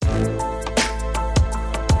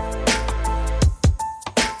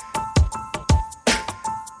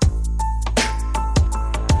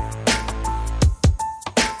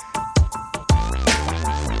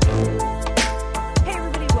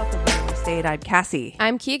right, I'm Cassie.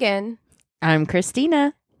 I'm Keegan. I'm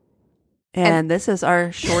Christina. And this is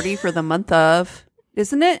our Shorty for the month of,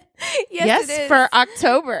 isn't it? Yes, it is. For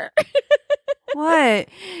October. What?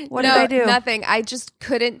 What did I do? Nothing. I just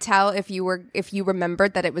couldn't tell if you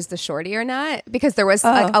remembered that it was the Shorty or not, because there was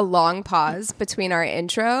like a long pause between our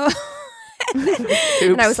intro.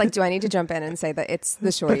 And I was like, do I need to jump in and say that it's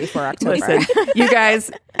the Shorty for October? Listen, you guys,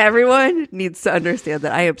 everyone needs to understand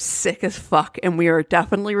that I am sick as fuck, and we are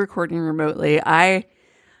definitely recording remotely.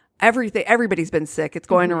 Everybody's been sick. It's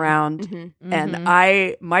going around, and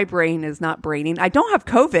my brain is not braining. I don't have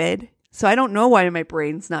COVID, so I don't know why my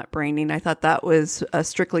brain's not braining. I thought that was a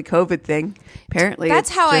strictly COVID thing. Apparently, that's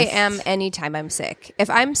how I am anytime I'm sick. If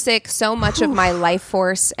I'm sick, so much of my life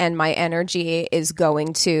force and my energy is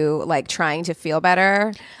going to like trying to feel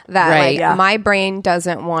better that my brain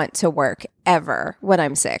doesn't want to work ever when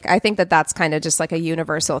I'm sick. I think that that's kind of just like a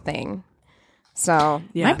universal thing. So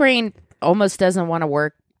my brain almost doesn't want to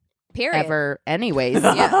work period. Ever anyways.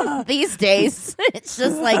 These days it's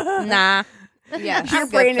just like nah. Yeah,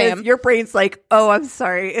 your brain's like, oh, I'm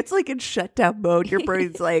sorry. It's like in shutdown mode. Your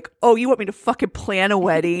brain's like, oh, you want me to fucking plan a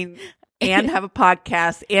wedding and have a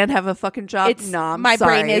podcast and have a fucking job? My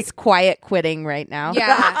brain is quiet quitting right now.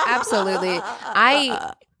 Yeah, absolutely.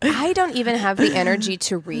 I don't even have the energy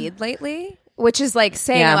to read lately, which is like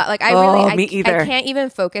saying a lot. Like me either. I can't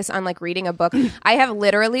even focus on like reading a book. I have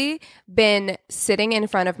literally been sitting in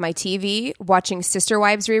front of my TV watching Sister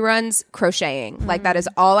Wives reruns, crocheting. Like that is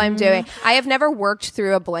all I'm doing. I have never worked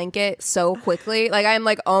through a blanket so quickly. Like I'm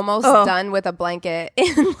like almost done with a blanket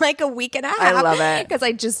in like a week and a half. I love it.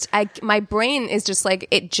 Because my brain is just like,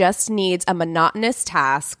 it just needs a monotonous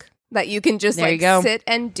task that you can just sit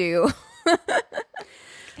and do.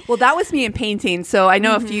 Well, that was me in painting. So I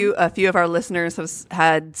know a few of our listeners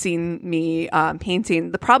had seen me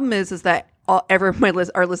painting. The problem is that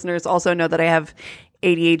our listeners also know that I have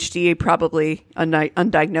ADHD, probably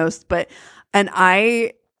undiagnosed.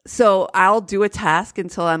 So I'll do a task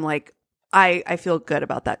until I'm like, I feel good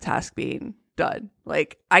about that task being done.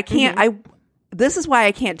 Like I can't. This is why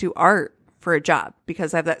I can't do art for a job,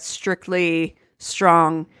 because I have that strictly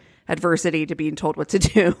strong adversity to being told what to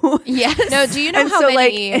do. Yes. No, do you know how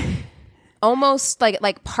many almost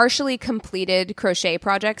like partially completed crochet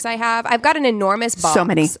projects I have? I've got an enormous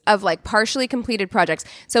box of like partially completed projects.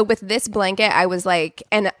 So with this blanket, I was like,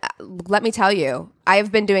 and let me tell you, I've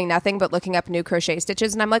been doing nothing but looking up new crochet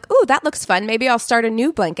stitches, and I'm like, ooh, that looks fun. Maybe I'll start a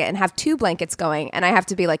new blanket and have 2 blankets going. And I have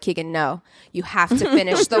to be like, Keegan, no, you have to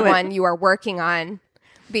finish the one you are working on,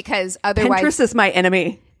 because otherwise Pinterest is my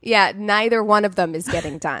enemy. Yeah, neither one of them is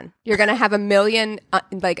getting done. You're going to have a million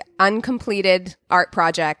uncompleted art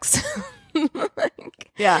projects.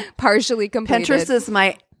 Partially completed.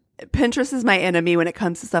 Pinterest is my enemy when it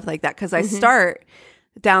comes to stuff like that, because I start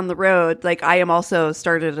down the road. Like I am also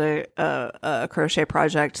started a crochet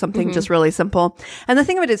project, something just really simple. And the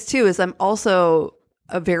thing of it is too, is I'm also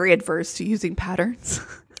very adverse to using patterns.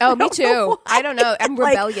 Oh, me too. I don't know. I'm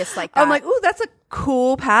rebellious like that. I'm like, ooh, that's a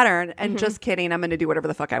cool pattern. And just kidding. I'm going to do whatever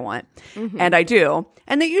the fuck I want. And I do.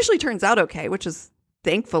 And it usually turns out okay, which is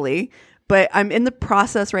thankfully. But I'm in the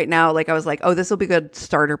process right now. Like I was like, oh, this will be a good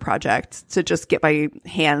starter project to just get my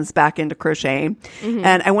hands back into crocheting.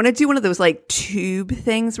 And I want to do one of those like tube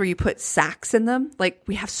things where you put sacks in them. Like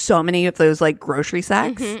we have so many of those like grocery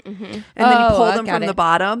sacks. And then you pull them from the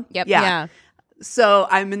bottom. Yep. Yeah. So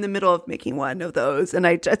I'm in the middle of making one of those, and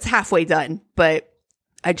it's halfway done, but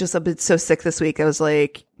I've been so sick this week. I was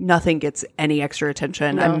like, nothing gets any extra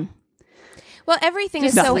attention. No. Well, everything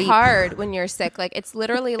is so hard when you're sick. Like it's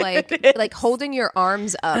literally like holding your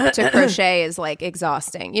arms up to crochet is like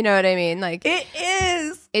exhausting. You know what I mean? Like it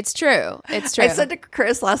is. It's true. It's true. I said to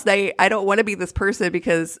Chris last night, I don't want to be this person,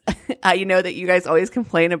 because you know that you guys always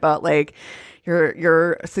complain about like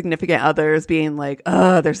your significant others being like,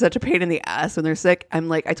 oh, they're such a pain in the ass when they're sick. I'm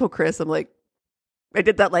like, I told Chris, I'm like, I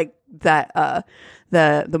did that like that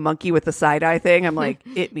the monkey with the side eye thing. I'm like,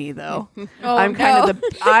 it me though. I'm kind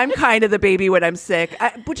of the baby when I'm sick,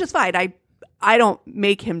 which is fine. I don't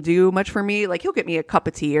make him do much for me. Like he'll get me a cup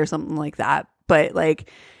of tea or something like that, but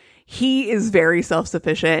like he is very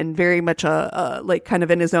self-sufficient and very much like kind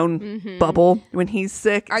of in his own bubble when he's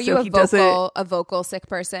sick. Are you a vocal sick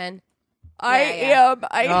person? I am.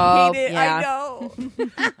 I hate it. Yeah. I know.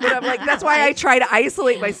 But I'm like, that's why I try to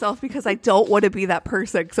isolate myself, because I don't want to be that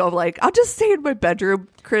person. So I'm like, I'll just stay in my bedroom.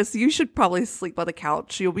 Chris, you should probably sleep on the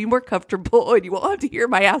couch. You'll be more comfortable and you won't have to hear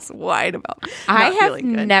my ass whine about I have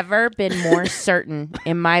never been more certain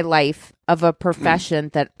in my life of a profession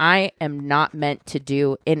that I am not meant to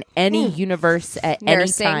do in any universe at any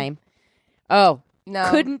time. Oh, no.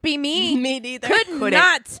 Couldn't be me. Me neither. Could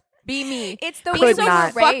not. be me. It's the be way so we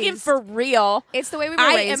were fucking raised. for real. It's the way we were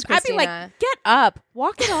raised, I'd be Christina. like, get up,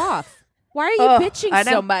 walk it off. Why are you bitching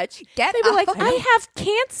so much? Get They'd be up. like, I have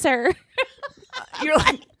cancer. You're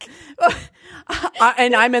like,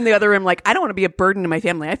 and I'm in the other room like, I don't want to be a burden to my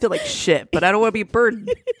family. I feel like shit, but I don't want to be a burden.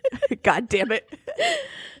 God damn it.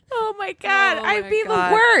 Oh my God. I'd be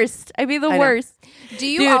God. the worst. I'd be the worst. Do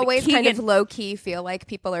you Dude, always kind of Keegan- low key feel like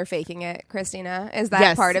people are faking it, Christina? Is that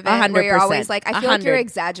Yes, part of it? 100%. Where you're always like, I feel like you're 100.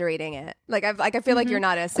 exaggerating it. Like I feel like you're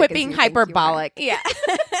not as sick Quit as being you think you are. hyperbolic. Yeah.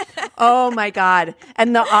 Oh my God.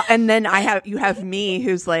 And then you have me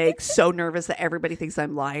who's like so nervous that everybody thinks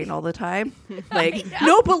I'm lying all the time. Like,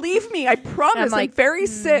 no, believe me. I promise. I'm very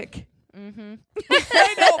sick. Mm-hmm.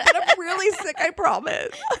 I know, but I'm really sick. I promise.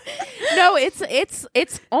 No,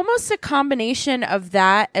 it's almost a combination of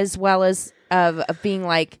that as well as of being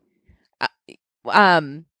like,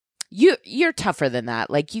 you're tougher than that.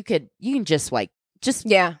 Like you can just walk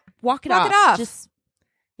it off. Just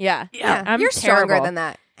yeah. I'm you're terrible. stronger than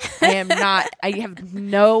that. I am not. I have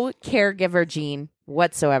no caregiver gene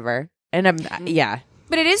whatsoever, and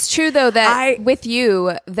But it is true though that with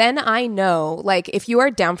you, then I know, like, if you are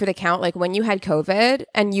down for the count, like when you had COVID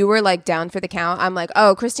and you were like down for the count, I'm like,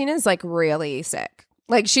 oh, Christina's like really sick.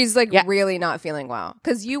 Like she's like really not feeling well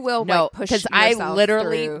because you will like push yourself I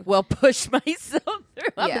literally through. will push myself through.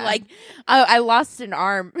 I'm like, oh, I lost an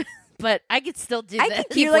arm, but I could still do this. I can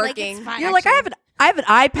keep You're working. Like, you're like, I have an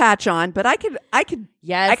eye patch on, but I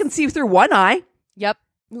can see through one eye. Yep.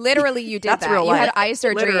 Literally, you did That's that. real You life. had eye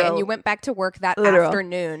surgery and you went back to work that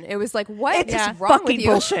afternoon. It was like, what is wrong fucking with you?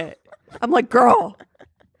 bullshit. I'm like, girl,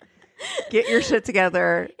 get your shit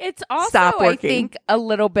together. It's also, Stop working. I think, a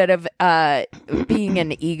little bit of being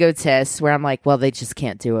an egotist where I'm like, well, they just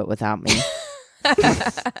can't do it without me.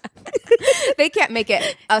 They can't make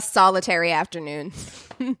it a solitary afternoon.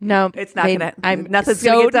 No, it's not gonna. Nothing's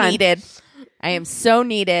so gonna get done. needed. I am so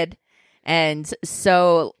needed and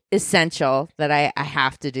so essential that I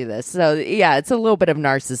have to do this. So yeah, it's a little bit of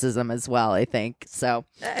narcissism as well, I think. So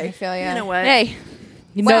I feel you. You know what? Hey,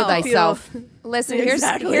 you know thyself. Listen, here's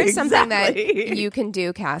something that you can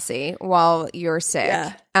do, Cassie, while you're sick.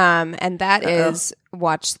 Yeah. And that is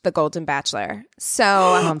watch The Golden Bachelor. So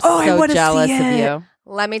I'm so jealous of you.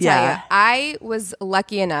 Let me tell you, I was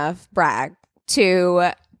lucky enough, brag,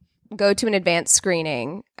 to go to an advanced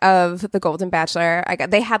screening of The Golden Bachelor.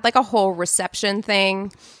 They had like a whole reception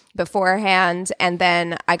thing beforehand, and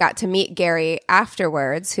then I got to meet Gary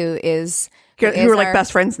afterwards, who are like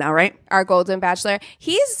best friends now, right? Our Golden Bachelor.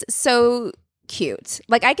 He's so cute.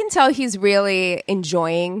 Like I can tell he's really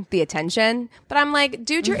enjoying the attention, but I'm like,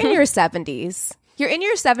 dude, you're in your 70s. You're in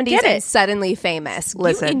your 70s and suddenly famous.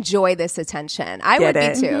 Listen, you enjoy this attention. I would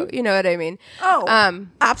be too. You know what I mean? Oh,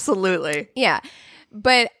 absolutely. Yeah.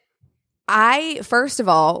 But first of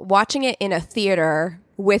all, watching it in a theater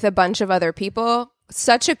with a bunch of other people,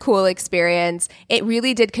 such a cool experience. It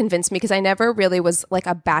really did convince me because I never really was like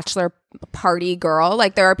a Bachelor party girl.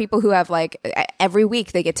 Like there are people who have like every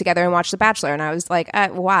week they get together and watch The Bachelor. And I was like,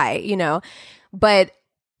 why? You know, but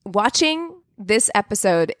watching this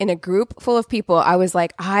episode in a group full of people, I was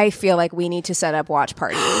like, I feel like we need to set up watch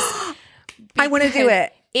parties. I want to do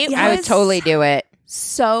it. I would totally do it.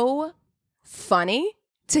 So funny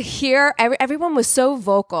to hear. Everyone was so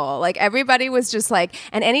vocal. Like everybody was just like,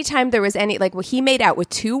 and anytime there was any, like, well, he made out with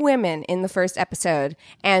two women in the first episode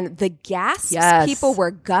and the gasps, people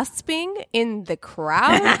were gasping in the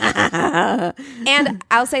crowd. And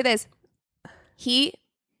I'll say this, he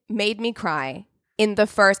made me cry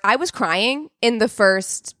I was crying in the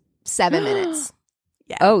first 7 minutes.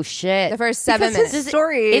 Yeah. Oh shit. The first 7 minutes. His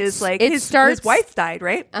story is like his wife died,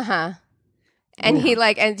 right? Uh-huh. And he's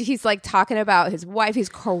like talking about his wife. He's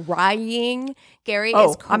crying. Gary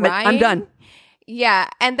is crying. I'm done. Yeah.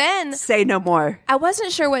 And then say no more. I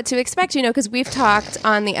wasn't sure what to expect, because we've talked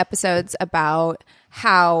on the episodes about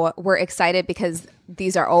how we're excited because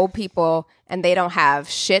these are old people and they don't have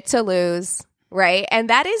shit to lose. Right. And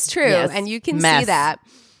that is true. Yes. And you can see that.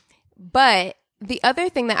 But the other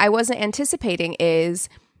thing that I wasn't anticipating is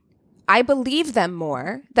I believe them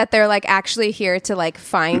more that they're like actually here to like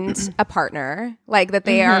find a partner, like that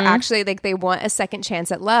they are actually like they want a second chance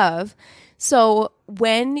at love. So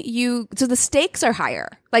so the stakes are higher,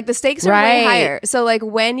 like the stakes are way higher. So like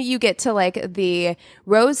when you get to like the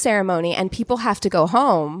rose ceremony and people have to go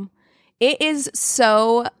home, it is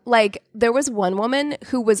so like there was one woman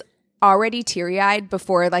who was already teary-eyed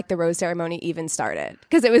before like the rose ceremony even started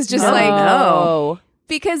because it was just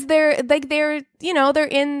because they're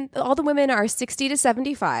in all the women are 60 to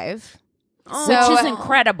 75, which is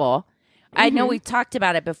incredible. I know we've talked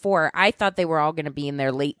about it before. I thought they were all going to be in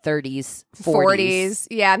their late 30s, 40s.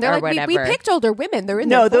 Yeah, and they're like, we picked older women. They're in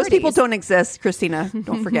their 40s. No, those people don't exist, Christina.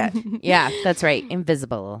 Don't forget. Yeah, that's right.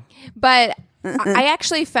 Invisible. But I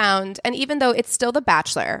actually found, and even though it's still The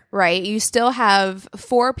Bachelor, right? You still have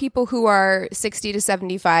 4 people who are 60 to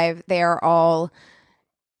 75. They are all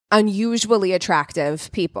unusually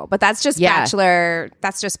attractive people, but that's just Bachelor.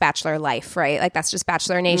 That's just Bachelor life, right? Like that's just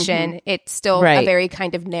Bachelor Nation. It's still a very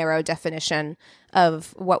kind of narrow definition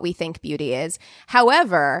of what we think beauty is.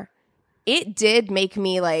 However, it did make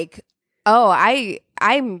me like, oh, I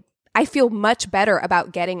feel much better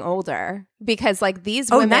about getting older because like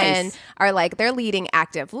these women are like, they're leading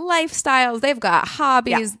active lifestyles. They've got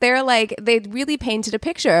hobbies. They're like, they really painted a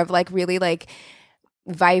picture of like really like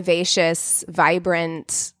vivacious,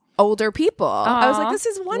 vibrant older people. Aww, I was like, this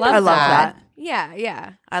is wonderful. I love that.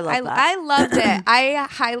 Yeah. I love that. I loved it. I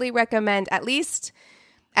highly recommend at least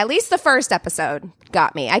the first episode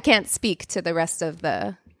got me. I can't speak to the rest of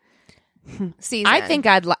the season. I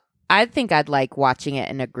think I'd like watching it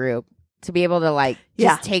in a group to be able to like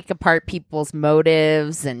just take apart people's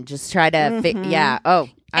motives and just try to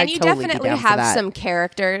and you totally definitely have some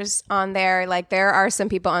characters on there. Like there are some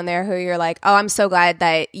people on there who you're like, oh, I'm so glad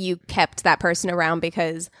that you kept that person around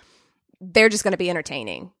because they're just going to be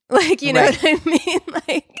entertaining. Like, you know what I mean?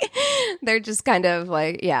 Like they're just kind of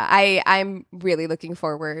like, I'm really looking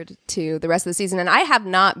forward to the rest of the season. And I have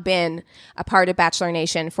not been a part of Bachelor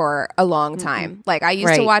Nation for a long time. Like I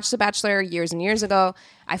used to watch The Bachelor years and years ago.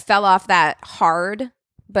 I fell off that hard,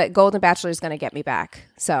 but Golden Bachelor is going to get me back.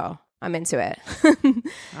 So I'm into it.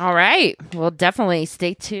 All right. Well, definitely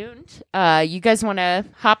stay tuned. You guys want to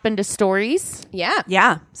hop into stories? Yeah.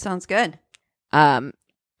 Yeah. Sounds good.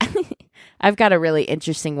 I've got a really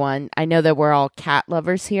interesting one. I know that we're all cat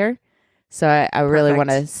lovers here, so I really want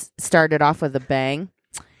to start it off with a bang.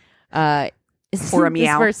 Or a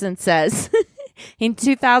meow. This person says, in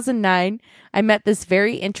 2009, I met this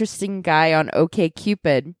very interesting guy on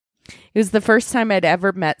OkCupid. It was the first time I'd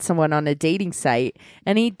ever met someone on a dating site,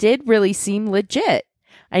 and he did really seem legit.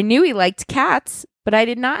 I knew he liked cats, but I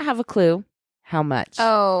did not have a clue how much.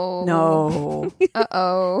 Oh. No.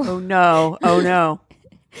 Uh-oh. Oh, no. Oh, no.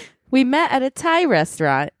 We met at a Thai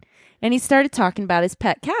restaurant, and he started talking about his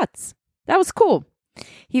pet cats. That was cool.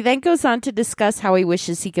 He then goes on to discuss how he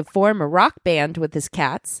wishes he could form a rock band with his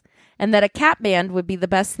cats, and that a cat band would be the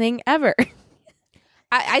best thing ever.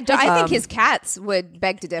 I think his cats would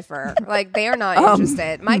beg to differ. Like, they are not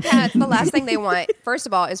interested. My cats, the last thing they want, first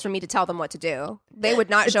of all, is for me to tell them what to do. They would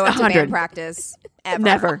not show up to band practice ever.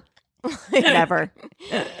 Never. Never.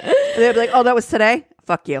 They'd be like, oh, that was today?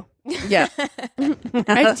 Fuck you. Yeah.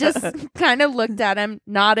 I just kind of looked at him,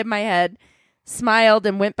 nodded my head, smiled,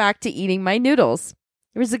 and went back to eating my noodles.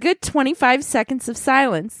 There was a good 25 seconds of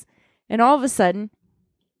silence, and all of a sudden,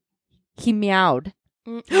 he meowed.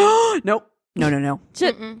 Nope. No.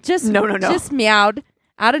 Just meowed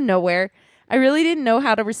out of nowhere. I really didn't know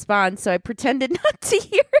how to respond, so I pretended not to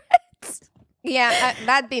hear it. Yeah,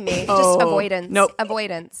 that'd be me. Just avoidance. Nope.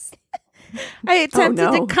 Avoidance. I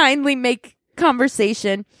attempted to kindly make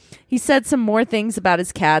conversation. He said some more things about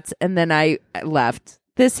his cats, and then I left.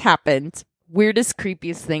 This happened. Weirdest,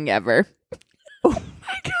 creepiest thing ever. Oh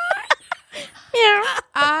my god. Yeah.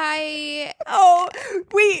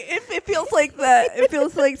 It feels like it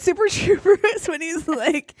feels like Super Troopers when he's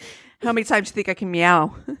like, how many times do you think I can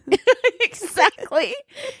meow? Exactly.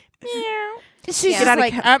 Meow. She's just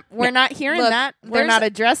like, we're not hearing that. We're not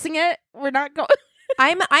addressing it. We're not going.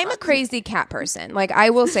 I'm a crazy cat person. Like, I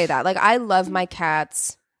will say that. Like, I love my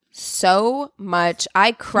cats so much.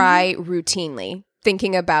 I cry routinely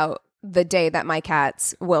thinking about the day that my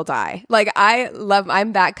cats will die. Like,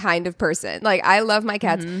 I'm that kind of person. Like, I love my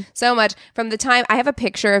cats so much. From the time I have a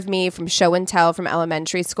picture of me from show and tell from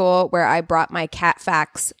elementary school where I brought my cat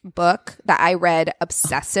facts book that I read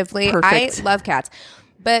obsessively. Perfect. I love cats.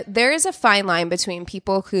 But there is a fine line between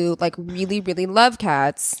people who like really, really love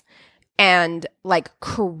cats and like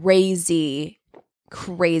crazy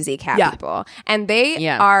cat people. And they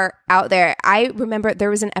are out there. I remember there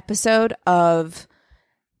was an episode of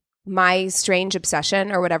My Strange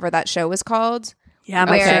Obsession or whatever that show was called. Yeah,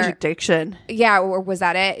 My Strange Addiction. Yeah, or was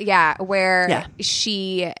that it? Yeah, where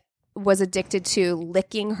she was addicted to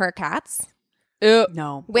licking her cats.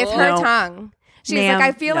 No. With her tongue. She's like,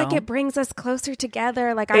 I feel like it brings us closer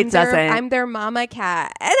together. Like I'm their mama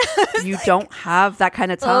cat. You don't have that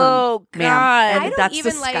kind of tongue. Oh God, and that's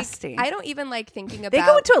disgusting. I don't even like thinking about. They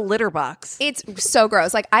go into a litter box. It's so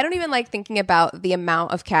gross. Like I don't even like thinking about the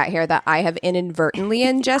amount of cat hair that I have inadvertently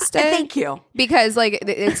ingested. Thank you. Because like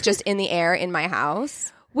it's just in the air in my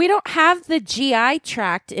house. we don't have the GI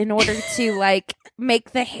tract in order to like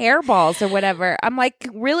make the hairballs or whatever. I'm like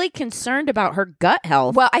really concerned about her gut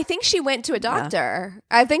health. Well, I think she went to a doctor.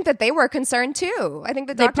 Yeah. I think that they were concerned too. I think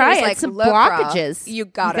the doctor was like, some blockages. You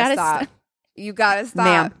gotta stop. You gotta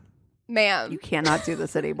stop. Ma'am. You cannot do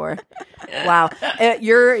this anymore. Wow.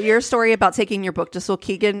 Your story about taking your book to school,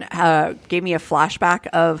 Keegan, gave me a flashback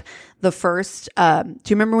of the first, do you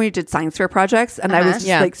remember when we did science fair projects? And I was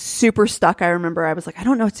just like super stuck. I remember I was like, I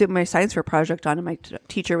don't know what to do my science fair project on. And my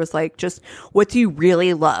teacher was like, just what do you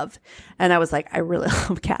really love? And I was like, I really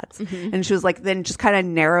love cats. Mm-hmm. And she was like, then just kind of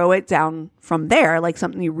narrow it down from there, like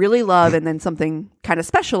something you really love and then something kind of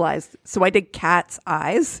specialized. So I did cat's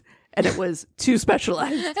eyes. And it was too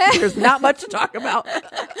specialized. There's not much to talk about.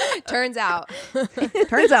 Turns out.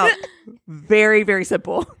 Very, very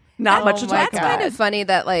simple. Not much to talk about. That's kind of funny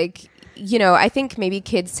that, like, you know, I think maybe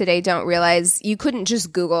kids today don't realize you couldn't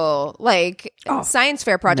just Google, like, science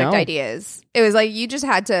fair project ideas. It was like you just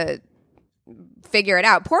had to figure it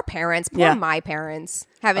out. Poor parents. Poor my parents.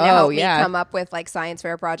 Having to help me come up with, like, science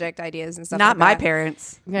fair project ideas and stuff Not like my that.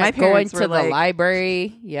 parents. Yeah, my parents going to the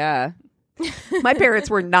library. Yeah. My parents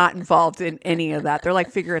were not involved in any of that. They're like,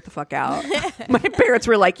 figure it the fuck out. My parents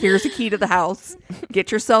were like, here's the key to the house.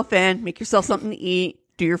 Get yourself in. Make yourself something to eat.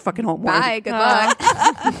 Do your fucking homework. Bye. Good luck.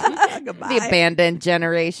 Goodbye. The abandoned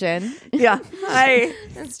generation. Yeah. Hi.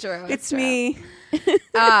 That's true. It's me.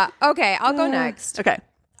 Okay. I'll go next. Okay.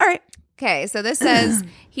 All right. Okay. So this says,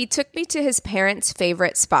 he took me to his parents'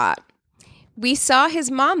 favorite spot. We saw his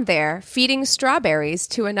mom there feeding strawberries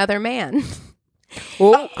to another man.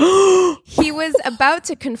 Oh. He was about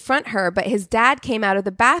to confront her, but his dad came out of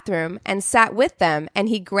the bathroom and sat with them, and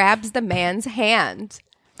he grabs the man's hand.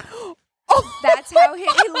 That's how he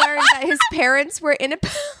learned that his parents were in a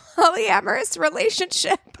polyamorous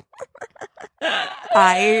relationship.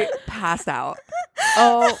 I passed out.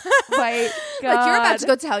 Oh my God. Like, you're about to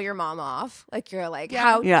go tell your mom off. Like, you're like,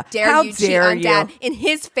 how dare you cheat on dad in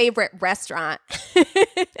his favorite restaurant?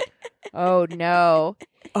 Oh no.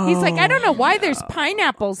 He's like, I don't know why there's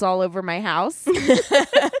pineapples all over my house.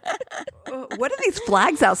 What do these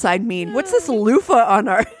flags outside mean? What's this loofah on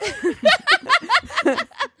our...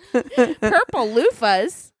 Purple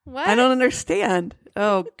loofahs? What? I don't understand.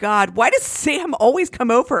 Oh, God. Why does Sam always come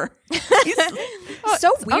over? He's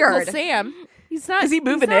so weird. Uncle Sam. He's not. Is he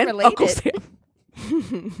moving in? Related. Uncle Sam.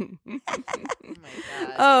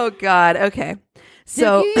 Oh, God. Okay.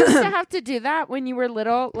 So did you used to have to do that when you were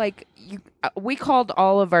little? Like, we called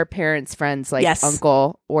all of our parents' friends like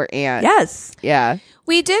uncle or aunt. Yes. Yeah.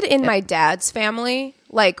 We did in my dad's family.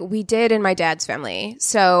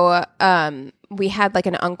 So we had like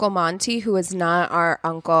an Uncle Monty who was not our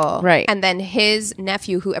uncle. Right. And then his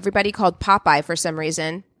nephew, who everybody called Popeye for some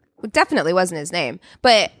reason. Definitely wasn't his name.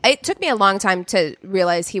 But it took me a long time to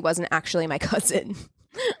realize he wasn't actually my cousin.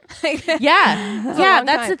 Yeah,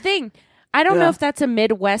 that's the thing. I don't know if that's a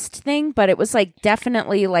Midwest thing, but it was like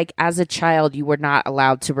definitely like as a child, you were not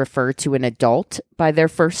allowed to refer to an adult by their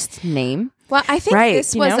first name. Well, I think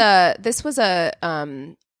this was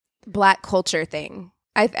a Black culture thing.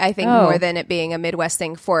 I think more than it being a Midwest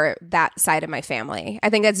thing for that side of my family. I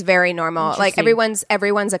think that's very normal. Like everyone's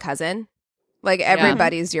a cousin. Like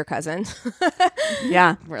everybody's your cousin.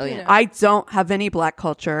 Yeah, brilliant. You know. I don't have any Black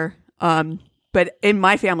culture. But in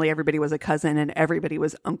my family, everybody was a cousin and everybody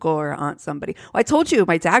was uncle or aunt somebody. Well, I told you,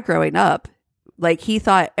 my dad growing up, like he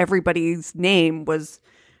thought everybody's name was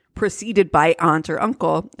preceded by aunt or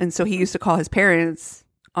uncle. And so he used to call his parents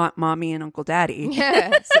Aunt Mommy and Uncle Daddy.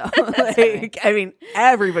 Yeah. So like, I mean,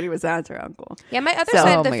 everybody was aunt or uncle. Yeah, my other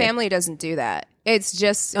side of the family doesn't do that. It's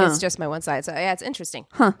just my one side. So yeah, it's interesting.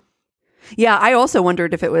 Huh. Yeah, I also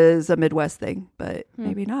wondered if it was a Midwest thing, but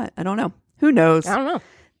maybe not. I don't know. Who knows? I don't know.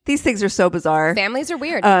 These things are so bizarre. Families are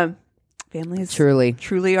weird. Families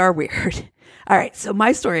truly are weird. All right. So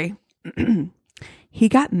my story, he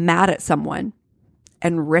got mad at someone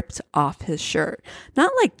and ripped off his shirt.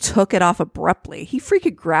 Not like took it off abruptly. He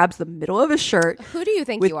freaking grabs the middle of his shirt. Who do you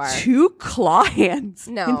think with you are? 2 claw hands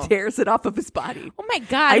No. and tears it off of his body. Oh my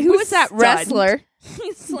God. Who was that stunned. wrestler?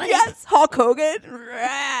 He's like, yes, Hulk Hogan.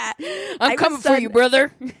 I'm coming for you,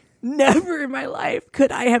 brother. Never in my life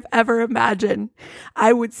could I have ever imagined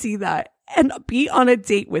I would see that and be on a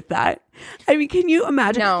date with that. I mean, can you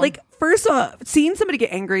imagine? No. Like, first off, seeing somebody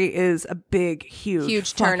get angry is a big,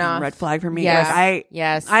 huge turn off. red flag for me.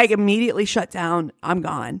 Yes. Like, I immediately shut down. I'm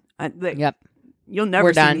gone. Yep. You'll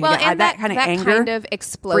never see me. Well, and that kind of anger, kind of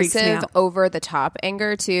explosive, over the top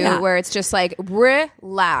anger too, where it's just like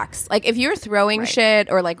relax. Like if you're throwing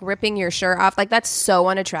shit or like ripping your shirt off, like that's so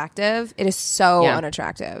unattractive. It is so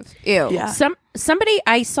unattractive. Ew. Yeah. Somebody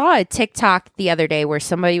I saw a TikTok the other day where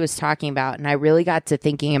somebody was talking about, and I really got to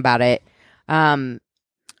thinking about it.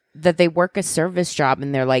 That they work a service job,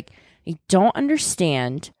 and they're like, I don't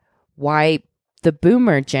understand why the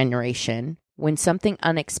boomer generation, when something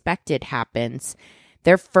unexpected happens,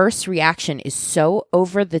 their first reaction is so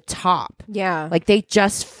over the top. Yeah. Like they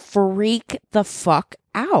just freak the fuck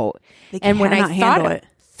out. And when I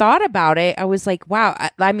thought about it, I was like, wow.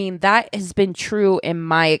 I mean, that has been true in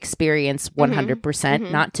my experience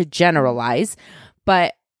 100%, not to generalize,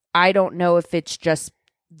 but I don't know if it's just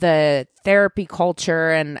the therapy culture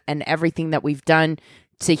and everything that we've done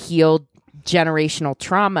to heal generational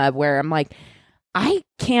trauma, where I'm like, I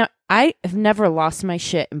have never lost my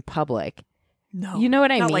shit in public. No. You know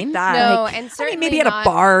what I mean? Like that. No, like, and certainly maybe at a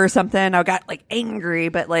bar or something, I got like angry,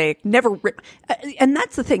 but like never. And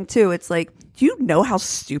that's the thing too. It's like, do you know how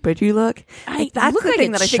stupid you look? Like, that's look the like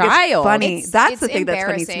thing that I think is funny. That's the thing that's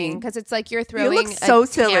funny to me. Because it's like you're throwing you look so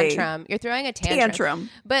silly. tantrum. You're throwing a tantrum.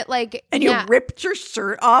 But like, and you ripped your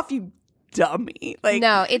shirt off, you dummy. Like,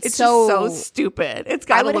 no, it's just so stupid. It's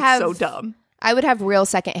got to look so dumb. I would have real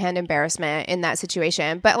secondhand embarrassment in that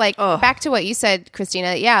situation. But like back to what you said,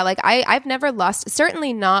 Christina, yeah, like I've never lost,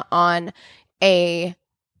 certainly not on a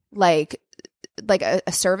like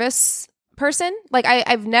a service person. Like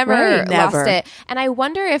I've never lost it. And I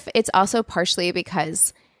wonder if it's also partially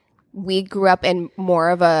because we grew up in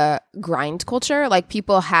more of a grind culture. Like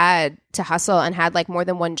people had to hustle and had like more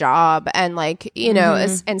than one job and like, you know,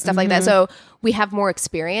 and stuff like that. So we have more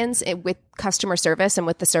experience with customer service and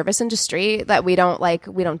with the service industry that we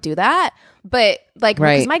don't do that. But like,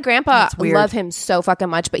 because my grandpa, love him so fucking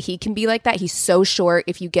much, but he can be like that. He's so short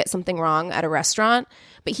if you get something wrong at a restaurant,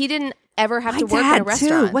 but he didn't ever have to work in a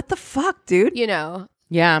restaurant. Too. What the fuck, dude? You know?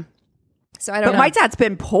 Yeah. So I don't know. But my dad's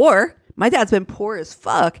been poor. My dad's been poor as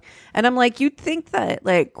fuck. And I'm like, you'd think that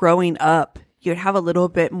like growing up, you'd have a little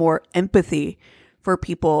bit more empathy for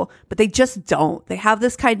people, but they just don't. They have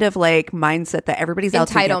this kind of like mindset that everybody's out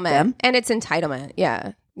to get them. And it's entitlement.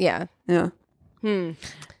 Yeah. Yeah. Yeah.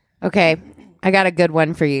 Okay. I got a good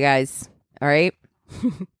one for you guys. All right.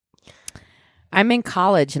 I'm in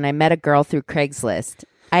college and I met a girl through Craigslist.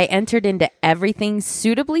 I entered into everything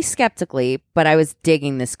suitably skeptically, but I was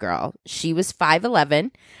digging this girl. She was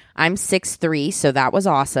 5'11". I'm 6'3", so that was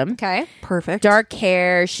awesome. Okay. Perfect. Dark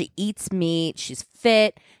hair. She eats meat. She's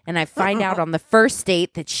fit. And I find out on the first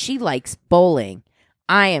date that she likes bowling.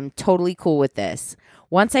 I am totally cool with this.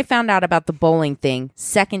 Once I found out about the bowling thing,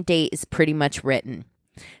 second date is pretty much written.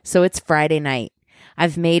 So it's Friday night.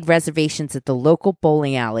 I've made reservations at the local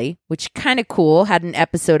bowling alley, which kind of cool, had an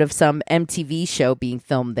episode of some MTV show being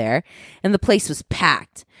filmed there, and the place was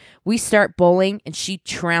packed. We start bowling, and she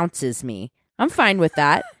trounces me. I'm fine with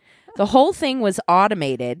that. The whole thing was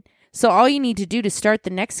automated, so all you need to do to start the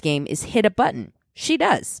next game is hit a button. She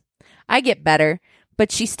does. I get better, but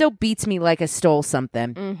she still beats me like I stole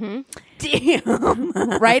something. Mm-hmm.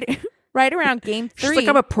 Damn. Right around game 3. She's like,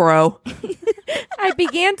 I'm a pro. I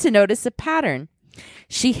began to notice a pattern.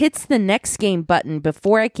 She hits the next game button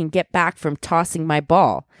before I can get back from tossing my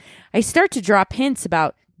ball. I start to drop hints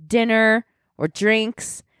about dinner or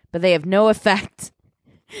drinks, but they have no effect.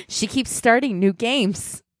 She keeps starting new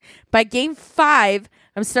games. By game 5,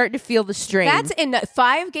 I'm starting to feel the strain. That's in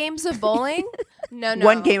 5 games of bowling? No.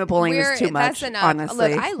 One game of bowling is too much, that's enough.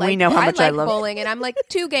 honestly. Look, we know how much I love bowling, and I'm like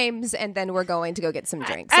 2 games, and then we're going to go get some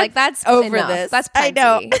drinks. Like, that's over enough. this. That's plenty. I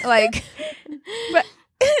know. Like,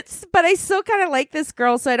 but I still kind of like this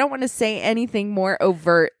girl, so I don't want to say anything more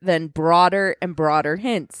overt than broader and broader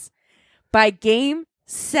hints. By game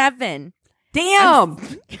 7...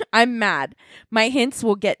 Damn! I'm mad. My hints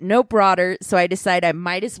will get no broader, so I decide I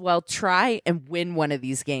might as well try and win one of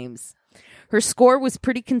these games. Her score was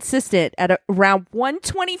pretty consistent at around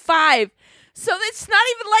 125, so it's not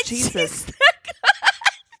even like she's that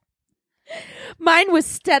good. Mine was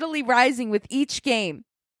steadily rising with each game.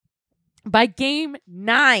 By game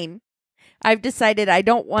 9, I've decided I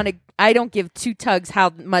don't give 2 tugs how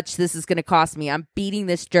much this is going to cost me. I'm beating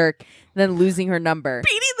this jerk, then losing her number.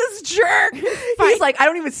 Beating this jerk? He's like, I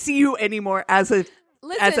don't even see you anymore as a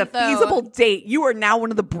feasible date. You are now one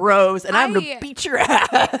of the bros, and I'm going to beat your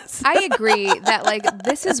ass. I agree that, like,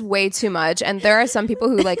 this is way too much, and there are some people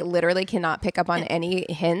who, like, literally cannot pick up on any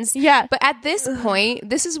hints. Yeah. But at this point,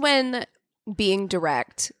 this is when being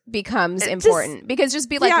direct becomes important because just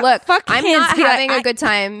be like, look, I'm not having a good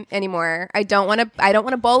time anymore. I don't want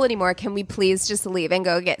to bowl anymore. Can we please just leave and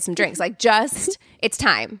go get some drinks? Like, just it's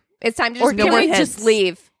time. It's time to just just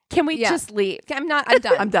leave. Can we just leave? I'm done.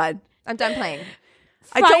 I'm done. I'm done playing.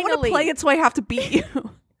 I don't want to play it, so I have to beat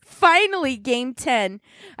you. Finally, game 10.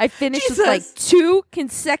 I finished with like 2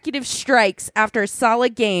 consecutive strikes after a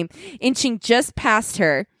solid game, inching just past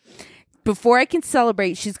her. Before I can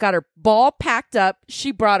celebrate, she's got her ball packed up.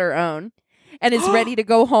 She brought her own and is ready to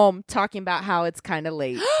go home, talking about how it's kind of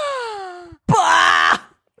late.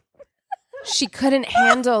 She couldn't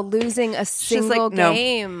handle losing a single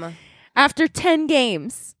game. After 10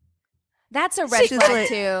 games. That's a red flag,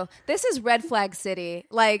 too. This is red flag city.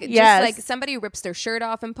 Like, just like somebody rips their shirt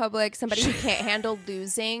off in public, somebody who can't handle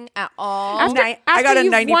losing at all. I got a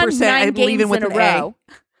 90%. I'm leaving with an A.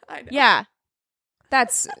 Yeah.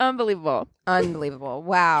 That's unbelievable. Unbelievable.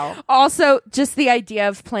 Wow. Also, just the idea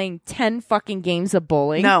of playing 10 fucking games of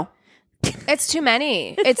bowling. No. It's too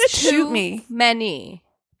many. It's too many.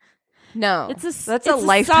 No. That's a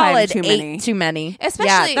lifetime solid too many. 8 too many.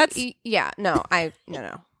 Especially, no.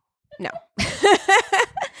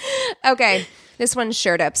 Okay. This one's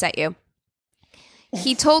sure to upset you.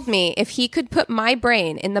 He told me if he could put my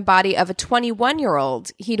brain in the body of a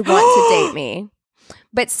 21-year-old, he'd want to date me.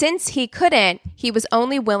 But since he couldn't, he was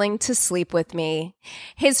only willing to sleep with me.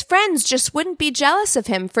 His friends just wouldn't be jealous of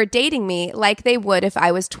him for dating me like they would if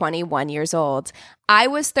I was 21 years old. I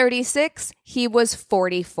was 36. He was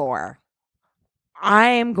 44. I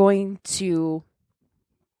am going to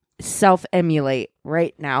self-emulate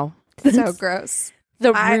right now. So gross.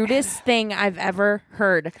 The rudest thing I've ever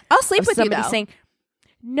heard. I'll sleep with you, though. Somebody saying,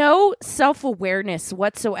 no self-awareness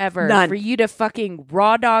whatsoever. None. For you to fucking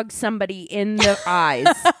raw dog somebody in the eyes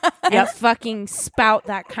and fucking spout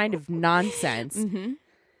that kind of nonsense. Mm-hmm.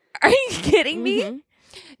 Are you kidding me?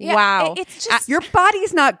 Yeah, wow. It's just your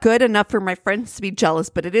body's not good enough for my friends to be jealous,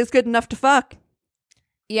 but it is good enough to fuck.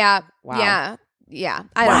 Yeah. Wow. Yeah.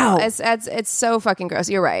 I don't know. It's so fucking gross.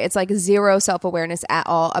 You're right. It's like zero self-awareness at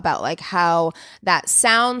all about like how that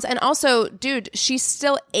sounds. And also, dude, she's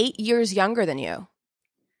still 8 years younger than you.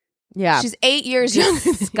 Yeah. She's 8 years younger.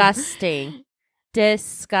 Disgusting.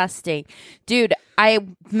 Disgusting. Dude, I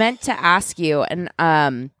meant to ask you,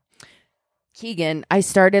 and Keegan, I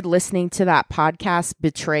started listening to that podcast,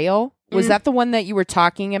 Betrayal. Was that the one that you were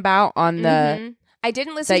talking about on the... I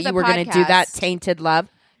didn't listen to the podcast. That you were going to do that Tainted Love?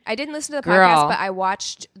 I didn't listen to the podcast, but I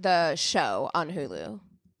watched the show on Hulu.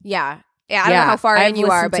 Yeah. I don't know how far in you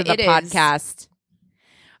are, but it is. Podcast.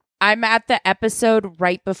 I'm at the episode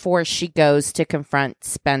right before she goes to confront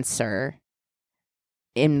Spencer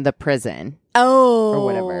in the prison. Oh. Or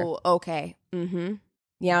whatever. Okay. Mm-hmm.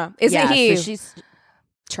 Yeah. Isn't he? So she's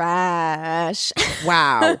trash.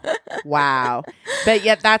 Wow. But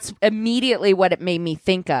yet that's immediately what it made me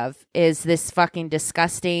think of is this fucking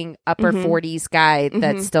disgusting upper 40s guy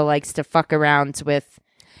that still likes to fuck around with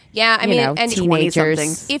and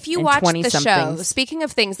teenagers. If you watch the show, speaking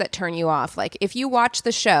of things that turn you off, like if you watch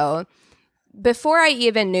the show, before I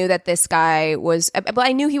even knew that this guy was, well,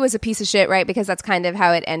 I knew he was a piece of shit, right? Because that's kind of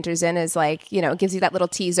how it enters in, is like, it gives you that little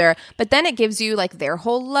teaser, but then it gives you like their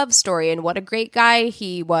whole love story and what a great guy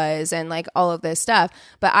he was and like all of this stuff.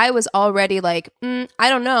 But I was already like, I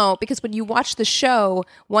don't know, because when you watch the show,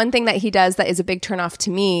 one thing that he does that is a big turnoff to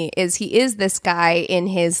me is he is this guy in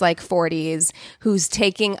his like 40s who's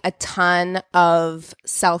taking a ton of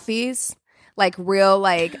selfies, like real,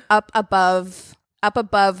 like up above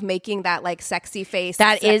making that like sexy face.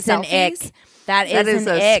 That is an ick. That is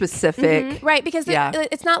a specific. Right, because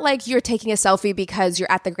it's not like you're taking a selfie because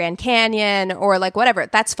you're at the Grand Canyon or like whatever.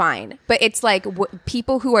 That's fine. But it's like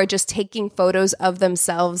people who are just taking photos of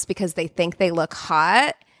themselves because they think they look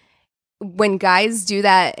hot. When guys do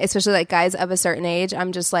that, especially like guys of a certain age,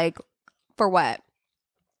 I'm just like, for what?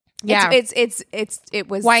 Yeah, it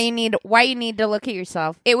was why you need to look at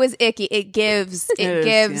yourself. It was icky. It gives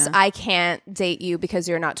I can't date you because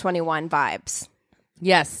you're not 21 vibes.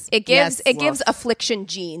 Yes, it gives affliction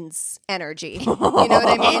jeans energy. You know what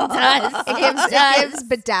I mean? It does. It gives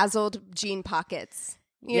bedazzled jean pockets.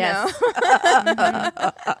 You know?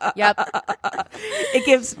 Yep. It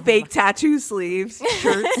gives fake tattoo sleeves,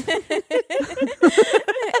 shirts.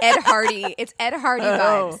 Ed Hardy. It's Ed Hardy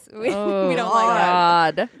vibes. We don't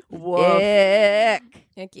like that. Woof.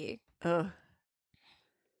 Icky.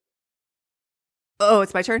 Oh,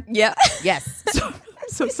 it's my turn? Yeah. Yes.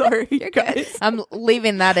 So sorry, you guys. I'm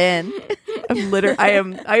leaving that in. I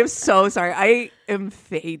am so sorry. I am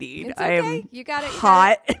fading. It's okay. I am you got it.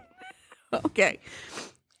 hot. Okay.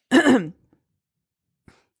 I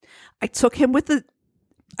took him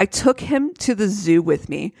I took him to the zoo with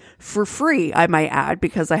me for free, I might add,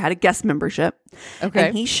 because I had a guest membership. Okay.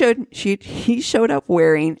 And he showed up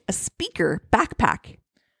wearing a speaker backpack.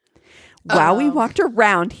 While we walked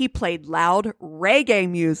around, he played loud reggae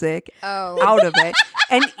music out of it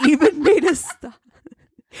and even made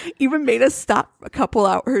us stop a couple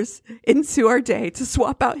hours into our day to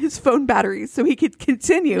swap out his phone batteries so he could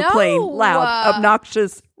continue playing loud,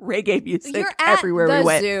 obnoxious reggae music everywhere we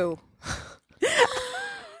went. Zoo.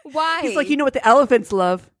 Why? He's like, you know what the elephants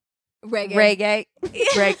love? Reggae.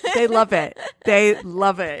 They love it. They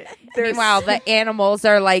love it. Meanwhile, the animals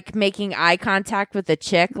are like making eye contact with the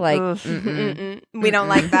chick. Like, we don't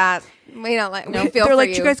like that. We don't like. No, feel. They're like,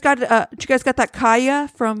 you. you guys got that Kaya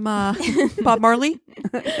from Bob Marley?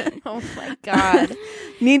 Oh my god!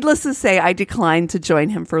 Needless to say, I declined to join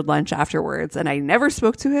him for lunch afterwards, and I never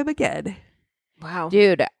spoke to him again. Wow,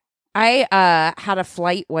 dude, I had a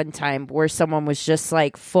flight one time where someone was just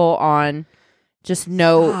like full on, just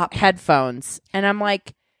no headphones, and I'm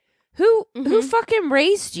like, who fucking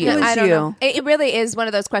raised you? I don't know. It really is one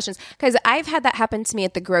of those questions, because I've had that happen to me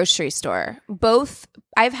at the grocery store.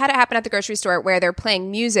 I've had it happen at the grocery store where they're playing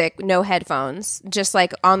music, no headphones, just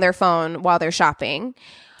like on their phone while they're shopping.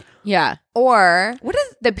 Yeah. Or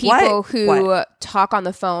the people who talk on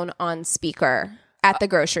the phone on speaker at the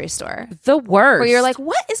grocery store. The worst. Where you're like,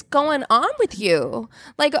 what is going on with you?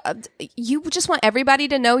 Like, you just want everybody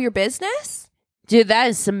to know your business? Dude, that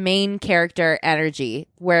is some main character energy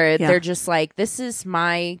where they're just like, this is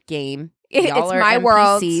my game. Y'all it's are my NPCs.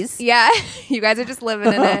 world. Yeah. You guys are just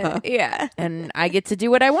living in it. Yeah. And I get to do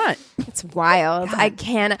what I want. It's wild. God. I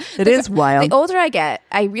can't. It is wild. The older I get,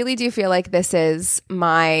 I really do feel like this is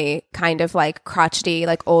my kind of like crotchety,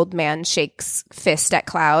 like old man shakes fist at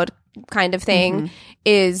cloud kind of thing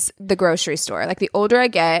is the grocery store. Like the older I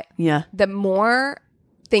get, the more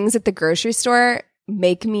things at the grocery store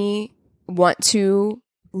make me want to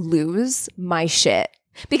lose my shit.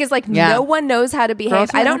 Because like no one knows how to behave.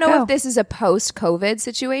 Girls, I don't know if this is a post-COVID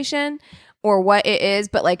situation or what it is,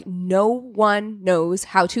 but like no one knows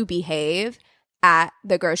how to behave at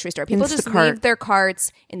the grocery store. People just leave their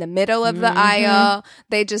carts in the middle of the aisle.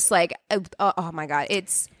 They just like, oh my God.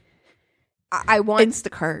 I want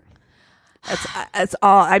Instacart. That's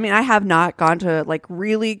all. I mean, I have not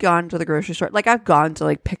really gone to the grocery store. Like I've gone to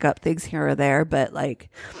like pick up things here or there, but like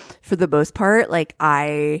for the most part, like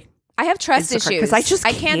I have trust issues because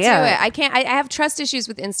I can't do it. I have trust issues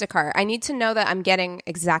with Instacart. I need to know that I'm getting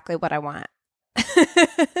exactly what I want.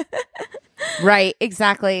 Right,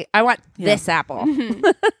 exactly. I want this apple.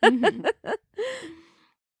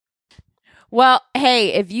 Well,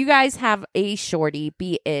 hey, if you guys have a shorty,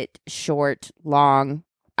 be it short, long,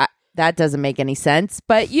 that doesn't make any sense,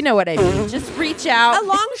 but you know what I mean. Just reach out. A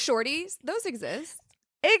long shorties, those exist.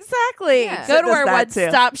 Exactly. Yeah. Go to our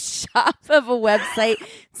one-stop shop of a website.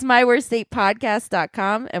 It's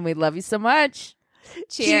myworstdatepodcast.com, and we love you so much.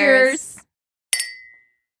 Cheers.